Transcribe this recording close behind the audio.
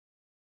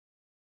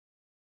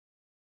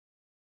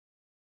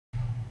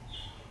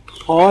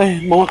Hi,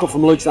 Michael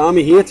from Luke's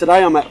Army here.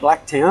 Today I'm at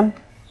Blacktown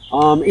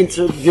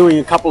interviewing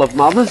a couple of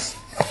mothers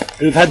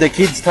who've had their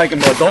kids taken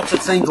by docs.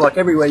 It seems like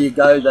everywhere you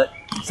go that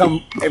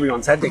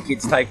everyone's had their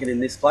kids taken in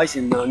this place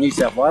in New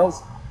South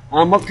Wales.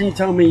 What can you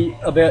tell me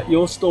about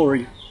your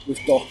story with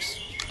docs?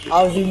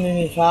 I was living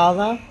with my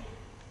father.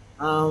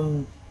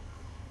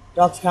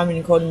 Docs came in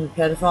and called him a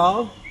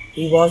pedophile.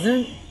 He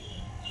wasn't.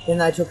 Then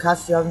they took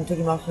custody of him, took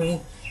him off me.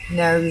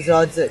 Now he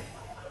resides at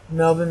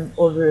Melbourne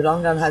all very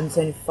long. I haven't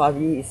seen him for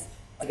 5 years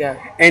ago.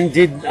 And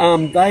did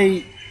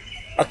they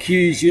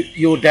accuse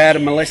your dad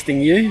of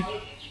molesting you?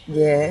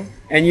 Yeah.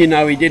 And you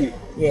know he didn't?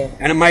 Yeah.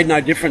 And it made no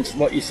difference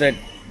what you said?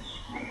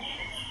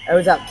 It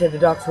was up to the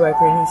docs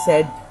worker and he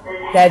said,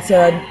 Dad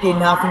said I did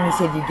nothing. He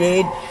said you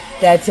did.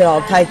 Dad said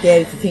I'll take you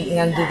out if you think you're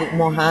going to do it in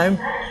my home.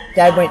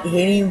 Dad went to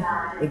hit him.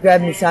 He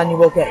grabbed my son and he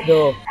walked out the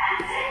door.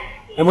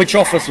 And which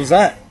office was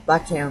that?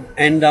 Blacktown.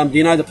 And do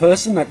you know the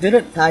person that did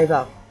it?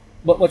 Taver.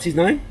 What's his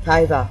name?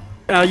 Taver.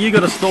 You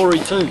got a story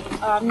too.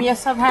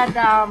 Yes, I've had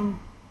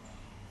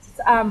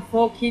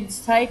 4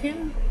 kids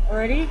taken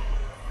already.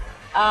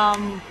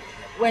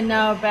 When they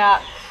were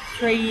about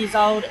 3 years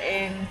old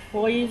and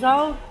 4 years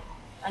old,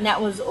 and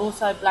that was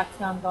also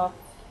Blacktown docs.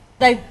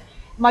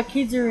 My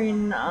kids are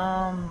in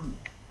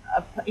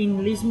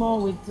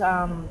Lismore with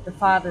the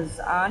father's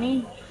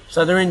auntie.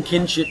 So they're in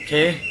kinship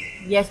care?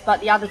 Yes, but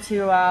the other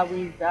 2 are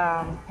with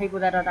people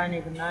that I don't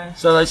even know.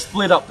 So they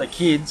split up the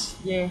kids?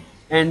 Yeah.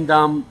 And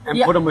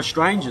put them with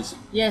strangers?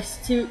 Yes,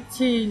 two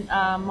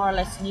more or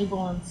less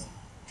newborns.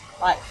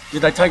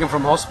 Did they take them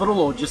from hospital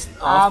or just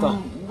after?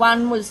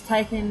 One was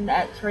taken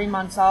at 3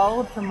 months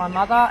old from my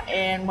mother,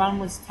 and one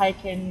was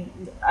taken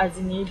as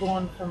a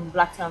newborn from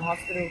Blacktown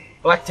Hospital.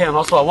 Blacktown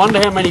Hospital. I wonder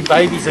how many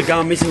babies are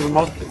going missing from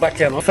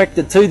Blacktown.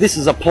 Affected too. This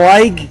is a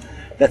plague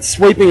that's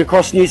sweeping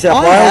across New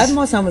South Wales.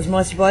 My son was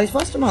molested by his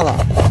foster mother.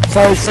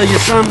 So your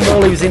son,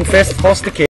 while he was in foster care,